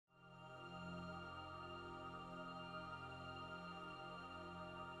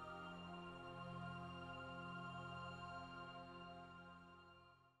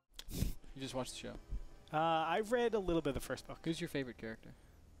You just watched the show. I've read a little bit of the first book. Who's your favorite character?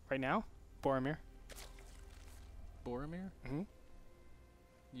 Right now? Boromir. Boromir? Mm-hmm.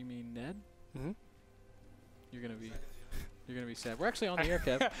 You mean Ned? Mm-hmm. You're gonna be sad. We're actually on the air,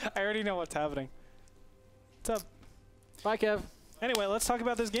 Kev. I already know what's happening. What's up? Bye, Kev. Anyway, let's talk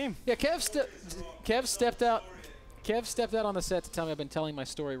about this game. Yeah, Kev stepped out. Kev stepped out on the set to tell me I've been telling my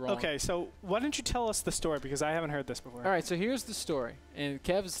story wrong. Okay, so why don't you tell us the story, because I haven't heard this before. All right, so here's the story. And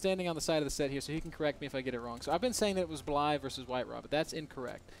Kev is standing on the side of the set here, so he can correct me if I get it wrong. So I've been saying that it was Bly versus White Rod, but that's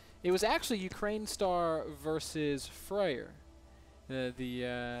incorrect. It was actually Ukraine Star versus Freyr.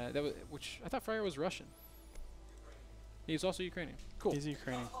 Which I thought Freyr was Russian. He's also Ukrainian. Cool. He's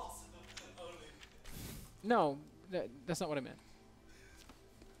Ukrainian. No, that's not what I meant.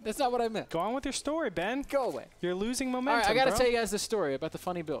 That's not what I meant. Go on with your story, Ben. Go away. You're losing momentum. All right, I got to bro. tell you guys this story about the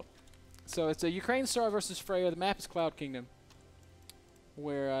funny build. So it's a Ukraine Star versus Freyr. The map is Cloud Kingdom,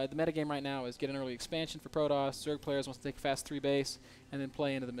 where the metagame right now is get an early expansion for Protoss. Zerg players want to take a fast 3 base and then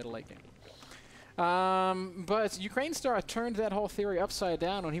play into the middle late game. But Ukraine Star turned that whole theory upside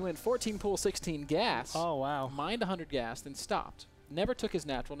down when he went 14 pool, 16 gas. Oh, wow. Mined 100 gas, then stopped. Never took his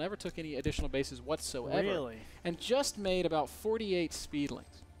natural, never took any additional bases whatsoever. Really? And just made about 48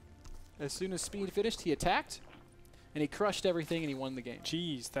 speedlings. As soon as speed finished, he attacked, and he crushed everything, and he won the game.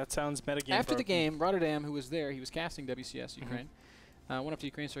 Jeez, that sounds metagame After broken. the game, Rotterdam, who was there, he was casting WCS Ukraine, went up to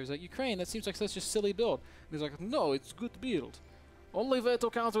Ukraine Star. He's like, Ukraine, that seems like such a silly build. And he's like, no, it's good build. Only way to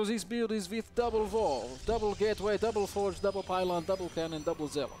counter this build is with double wall, double gateway, double forge, double pylon, double cannon, double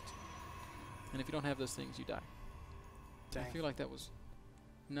zealot. And if you don't have those things, you die. Dang. I feel like that was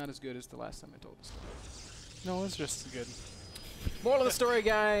not as good as the last time I told the story. No, it's just good. Moral of the story,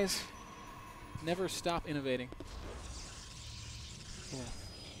 guys. Never stop innovating. Yeah.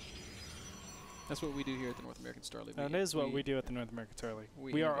 That's what we do here at the North American Star League. That is what we do at the North American Star League.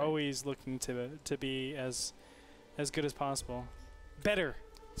 We are innovate. always looking to be as good as possible. Better.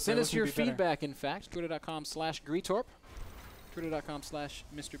 Send us your feedback, in fact. Twitter.com/Greetorp,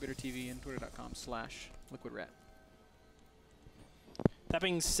 Twitter.com/MrBitterTV, and Twitter.com/LiquidRat. That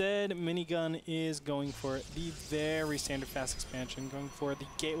being said, Minigun is going for the very standard fast expansion, going for the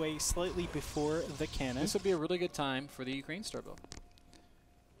gateway slightly before the cannon. This would be a really good time for the Ukraine Star build.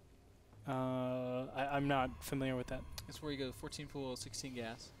 I'm not familiar with that. It's where you go 14 pool, 16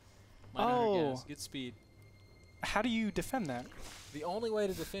 gas. Oh. Get speed. How do you defend that? The only way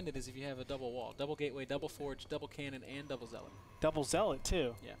to defend it is if you have a double wall. Double gateway, double forge, double cannon, and double zealot. Double zealot,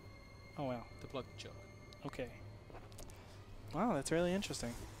 too? Yeah. Oh, wow. To plug the choke. Okay. Wow, that's really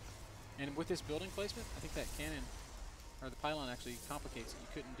interesting. And with this building placement, I think that cannon, or the pylon actually complicates it. You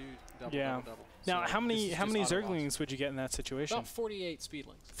couldn't do double, double. Now, so how many Zerglings would you get in that situation? About 48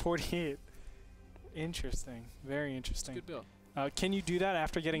 speedlings. 48. Interesting. Very interesting. It's a good build. Can you do that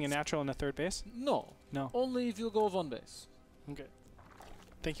after getting a natural in a third base? No. No. Only if you go one base. Okay.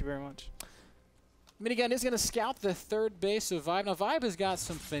 Thank you very much. Minigun is going to scout the third base of ViBe. Now, ViBe has got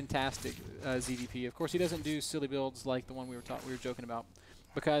some fantastic ZVP. Of course, he doesn't do silly builds like the one we were joking about,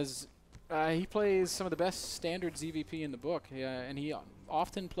 because he plays some of the best standard ZVP in the book, and he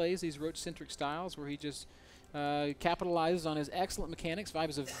often plays these roach-centric styles where he just capitalizes on his excellent mechanics. ViBe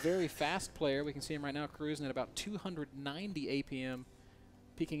is a very fast player. We can see him right now cruising at about 290 APM,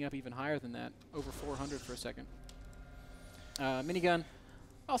 peaking up even higher than that, over 400 for a second. Minigun,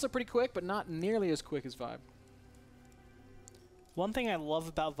 also pretty quick, but not nearly as quick as ViBe. One thing I love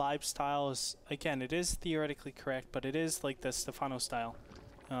about ViBe style is, again, it is theoretically correct, but it is like the Stefano style.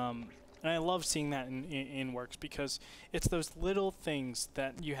 And I love seeing that in works, because it's those little things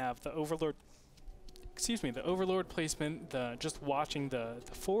that you have, the Overlord, the Overlord placement, just watching the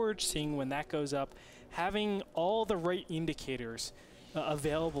forge, seeing when that goes up, having all the right indicators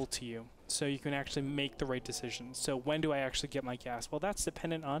available to you, so you can actually make the right decisions. So when do I actually get my gas? Well, that's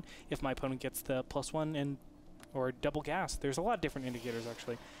dependent on if my opponent gets the +1 or double gas. There's a lot of different indicators,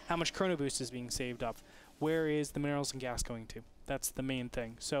 actually. How much chrono boost is being saved up? Where is the minerals and gas going to? That's the main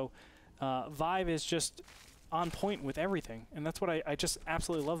thing. So ViBe is just on point with everything, and that's what I just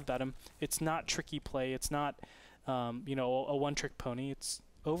absolutely love about him. It's not tricky play. It's not you know, a one-trick pony. It's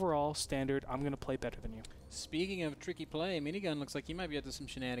overall standard. I'm going to play better than you. Speaking of tricky play, Minigun looks like he might be up to some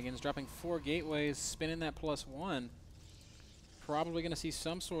shenanigans, dropping 4 gateways, spinning that +1. Probably going to see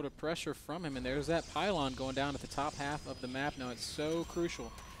some sort of pressure from him, and there's that pylon going down at the top half of the map. Now it's so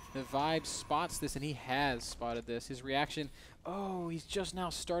crucial that ViBe spots this, and he has spotted this. His reaction, oh, he's just now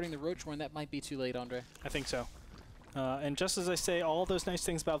starting the roach run. That might be too late, Andre. I think so. And just as I say all those nice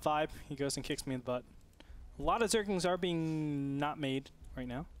things about ViBe, he goes and kicks me in the butt. A lot of Zerglings are being not made right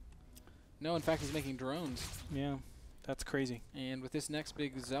now. No, in fact, he's making drones. Yeah. That's crazy. And with this next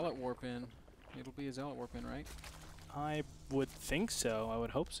big Zealot warp in, it'll be a Zealot warp in, right? I would think so. I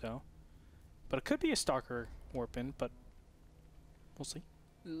would hope so. But it could be a Stalker warp in, but we'll see.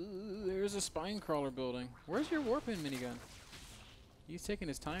 There's a spine crawler building. Where's your warp in minigun? He's taking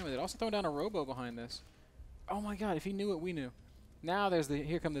his time with it. Also throwing down a robo behind this. Oh my god, if he knew it, we knew. Now there's the,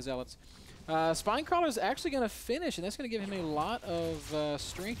 here come the Zealots. Spine crawler is actually going to finish, and that's going to give him a lot of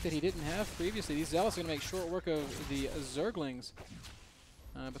strength that he didn't have previously. These Zealots are going to make short work of the Zerglings.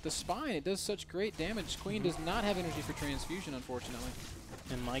 But the spine, it does such great damage. Queen does not have energy for transfusion, unfortunately.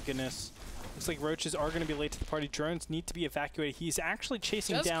 And my goodness. Looks like roaches are going to be late to the party. Drones need to be evacuated. He's actually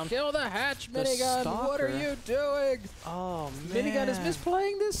chasing down. Just kill the hatch, Minigun. What are you doing? Oh, man. Minigun is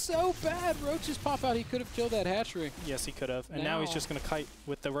misplaying this so bad. Roaches pop out. He could have killed that hatchery. Yes, he could have. And now he's just going to kite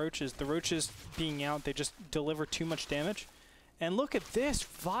with the roaches. The roaches being out, they just deliver too much damage. And look at this.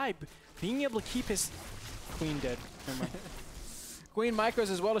 ViBe being able to keep his Queen dead. Never mind. Queen micros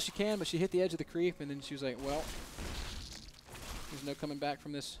as well as she can, but she hit the edge of the creep, and then she was like, well, there's no coming back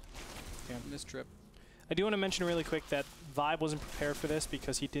from this. From this trip. I do want to mention really quick that ViBe wasn't prepared for this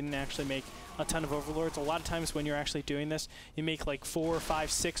because he didn't actually make a ton of overlords. A lot of times when you're actually doing this, you make like 4,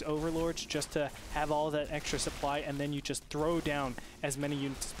 5, 6 overlords just to have all that extra supply, and then you just throw down as many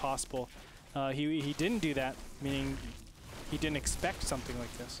units as possible. He didn't do that, meaning he didn't expect something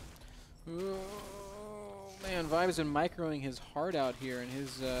like this. Oh man, ViBe has been microing his heart out here, and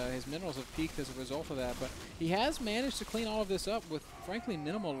his minerals have peaked as a result of that. But he has managed to clean all of this up with, frankly,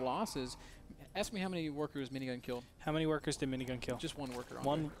 minimal losses. Ask me how many workers Minigun killed. How many workers did Minigun kill? Just one worker.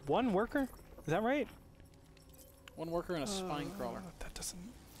 One worker? Is that right? One worker and a spine crawler. That doesn't.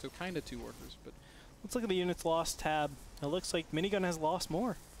 So kind of 2 workers, but. Let's look at the units lost tab. It looks like Minigun has lost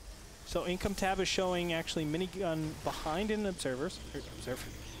more. So income tab is showing actually Minigun behind in observers,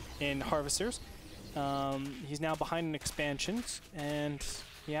 in harvesters. He's now behind in expansions, and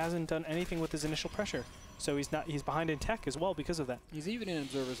he hasn't done anything with his initial pressure. So he's behind in tech as well because of that. He's even in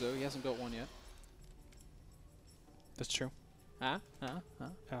observers though. He hasn't built one yet. That's true.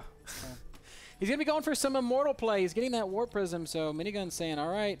 He's gonna be going for some immortal play. He's getting that warp prism. So Minigun's saying,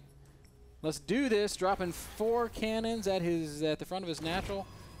 "All right, let's do this." Dropping 4 cannons at the front of his natural.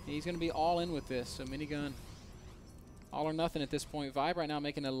 He's gonna be all in with this. So Minigun. All or nothing at this point. ViBe right now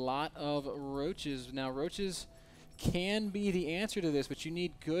making a lot of roaches. Now, roaches can be the answer to this, but you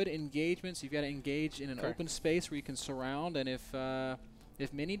need good engagements. You've got to engage in an open space where you can surround. And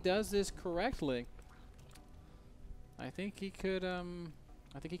if Mini does this correctly, I think he could.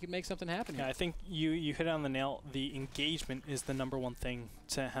 I think he could make something happen here. Yeah, I think you hit it on the nail. The engagement is the #1 thing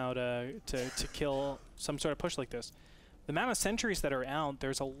to how to kill some sort of push like this. The amount of sentries that are out,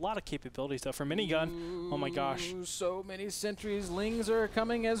 there's a lot of capabilities though. For Minigun, oh my gosh. So many sentries. Lings are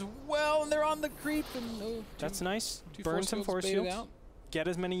coming as well, and they're on the creep. And that's nice. Burn some force fields. Get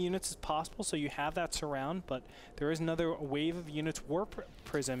as many units as possible so you have that surround, but there is another wave of units. Warp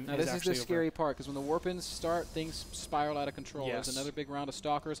Prism now this is the scary part, because when the warp-ins start, things spiral out of control. Yes. There's another big round of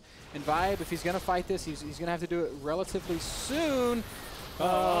Stalkers. And ViBe, if he's going to fight this, he's going to have to do it relatively soon.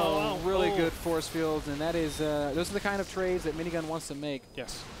 Really good force fields, and that is those are the kind of trades that Minigun wants to make.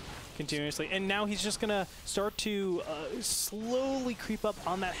 Yes, continuously. And now he's just gonna start to slowly creep up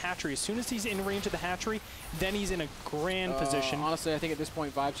on that hatchery. As soon as he's in range of the hatchery, then he's in a grand position. Honestly, I think at this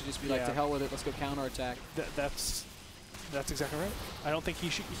point ViBe should just be like, to hell with it, let's go counterattack. That's exactly right. I don't think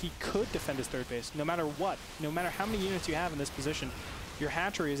he could defend his 3rd base, no matter what. No matter how many units you have in this position. Your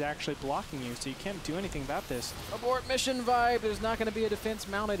hatchery is actually blocking you, so you can't do anything about this. Abort mission, ViBe. There's not going to be a defense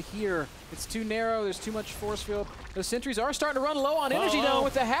mounted here. It's too narrow. There's too much force field. The sentries are starting to run low on energy, though.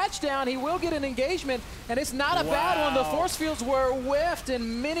 With the hatch down, he will get an engagement, and it's not a bad one. The force fields were whiffed,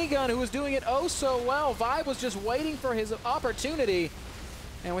 and Minigun, who was doing it oh so well, ViBe was just waiting for his opportunity.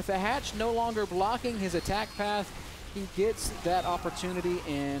 And with the hatch no longer blocking his attack path, he gets that opportunity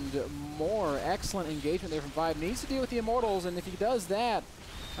and more. Excellent engagement there from ViBe. Needs to deal with the Immortals, and if he does that,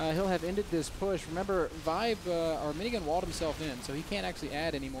 he'll have ended this push. Remember, ViBe, or Minigun walled himself in, so he can't actually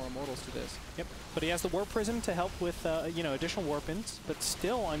add any more Immortals to this. Yep, but he has the Warp Prism to help with, additional warp-ins. But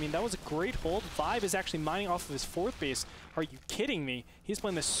still, I mean, that was a great hold. ViBe is actually mining off of his 4th base. Are you kidding me? He's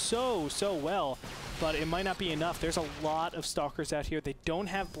playing this so well, but it might not be enough. There's a lot of Stalkers out here. They don't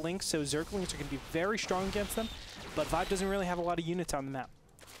have Blinks, so Zerglings are going to be very strong against them. But ViBe doesn't really have a lot of units on the map.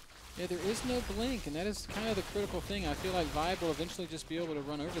 Yeah, there is no blink, and that is kind of the critical thing. I feel like ViBe will eventually just be able to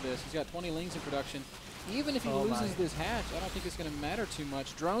run over this. He's got 20 Lings in production. Even if he loses this hatch, I don't think it's going to matter too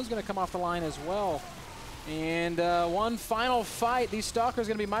much. Drone's going to come off the line as well. And one final fight. These Stalkers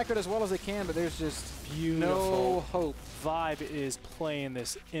are going to be microed as well as they can, but there's just no hope. ViBe is playing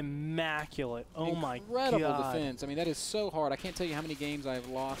this immaculate. Oh my god. Incredible defense. I mean, that is so hard. I can't tell you how many games I've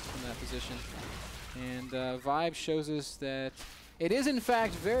lost from that position. And ViBe shows us that it is, in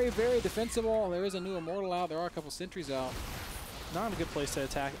fact, very, very defensible. There is a new Immortal out. There are a couple sentries out. Not a good place to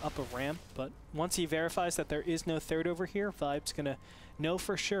attack up a ramp, but once he verifies that there is no third over here, ViBe's going to know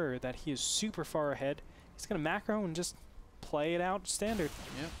for sure that he is super far ahead. He's going to macro and just play it out standard.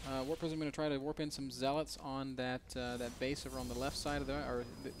 Yeah, Warp Prism going to try to warp in some Zealots on that that base over on the left side of the, or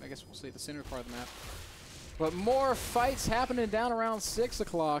I guess we'll say the center part of the map. But more fights happening down around 6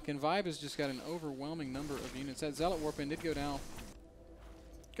 o'clock, and ViBe has just got an overwhelming number of units. That Zealot warp in did go down.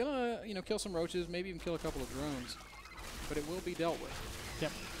 Gonna, you know, kill some roaches, maybe even kill a couple of drones, but it will be dealt with.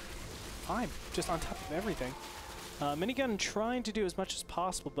 Yep. Fine, just on top of everything. Minigun trying to do as much as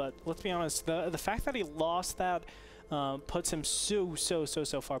possible, but let's be honest, the fact that he lost that puts him so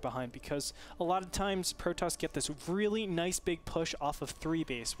far behind, because a lot of times Protoss get this really nice big push off of 3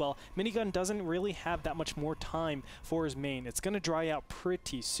 base. Well, Minigun doesn't really have that much more time for his main. It's going to dry out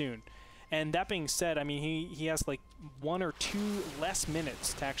pretty soon. And that being said, I mean, he has like 1 or 2 less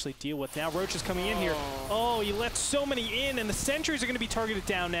minutes to actually deal with. Now Roach is coming in here. Oh, he let so many in, and the sentries are going to be targeted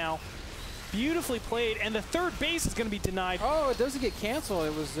down now. Beautifully played, and the third base is going to be denied. Oh, it doesn't get canceled.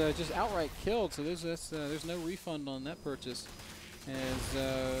 It was just outright killed, so there's no refund on that purchase. As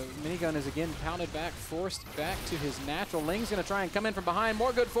Minigun is again pounded back, forced back to his natural. Ling's going to try and come in from behind.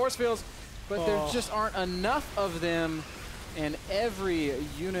 More good force fields, but there just aren't enough of them, and every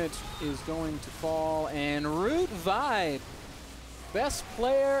unit is going to fall. And Root ViBe, best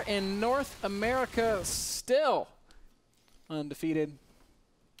player in North America still, undefeated.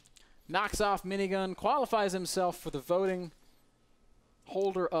 Knocks off Minigun, qualifies himself for the voting,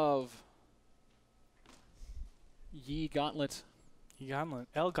 holder of Gauntlet. Gauntlet.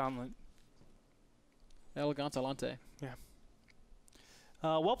 El Gauntlet. El Gauntlet. Yeah.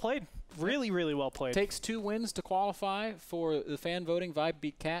 Well played. Really well played. Takes 2 wins to qualify for the fan voting. ViBe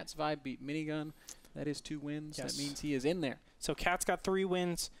beat Cats. ViBe beat Minigun. That is 2 wins. Yes. That means he is in there. So Cats got 3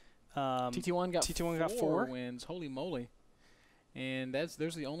 wins. TT1 got 4 wins. Holy moly. And there's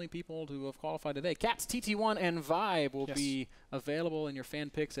the only people who have qualified today. Cats, TT1, and ViBe will be available in your fan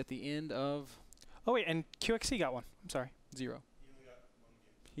picks at the end of... Oh, wait, and QXC got 1. I'm sorry. 0.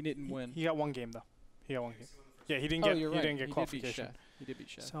 He didn't win. He got 1 game, though. He got 1 game. Yeah, he didn't get, he didn't get qualification. He did beat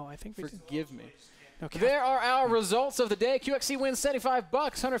Shad. So I think Forgive me. Okay. There are our results of the day. QXC wins $75,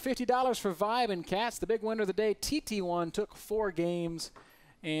 $150 for ViBe and Cats. The big winner of the day, TT1, took 4 games.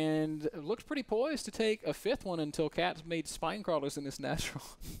 And looked pretty poised to take a 5th one until Cats made spine crawlers in this natural.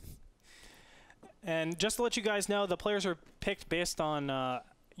 And just to let you guys know, the players are picked based on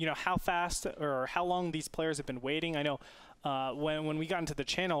you know, how fast or how long these players have been waiting. I know when we got into the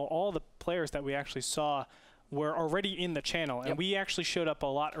channel, all the players that we actually saw were already in the channel, and we actually showed up a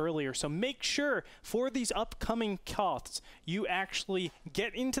lot earlier. So make sure for these upcoming KoTHs, you actually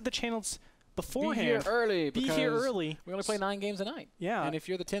get into the channels beforehand. Be here early. Be here early. We only play 9 games a night. Yeah. And if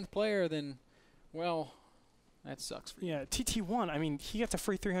you're the 10th player, then, well, that sucks for you. Yeah, TT1, I mean, he gets a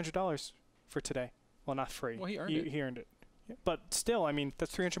free $300 for today. Well, not free. Well, he earned it. He earned it. Yeah. But still, I mean,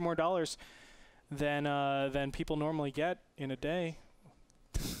 that's $300 more than people normally get in a day.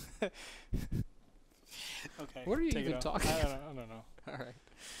 Okay. What are you even talking about? I don't know. All right.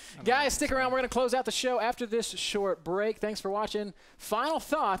 Guys, stick around. We're going to close out the show after this short break. Thanks for watching. Final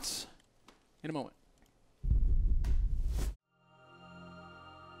thoughts in a moment.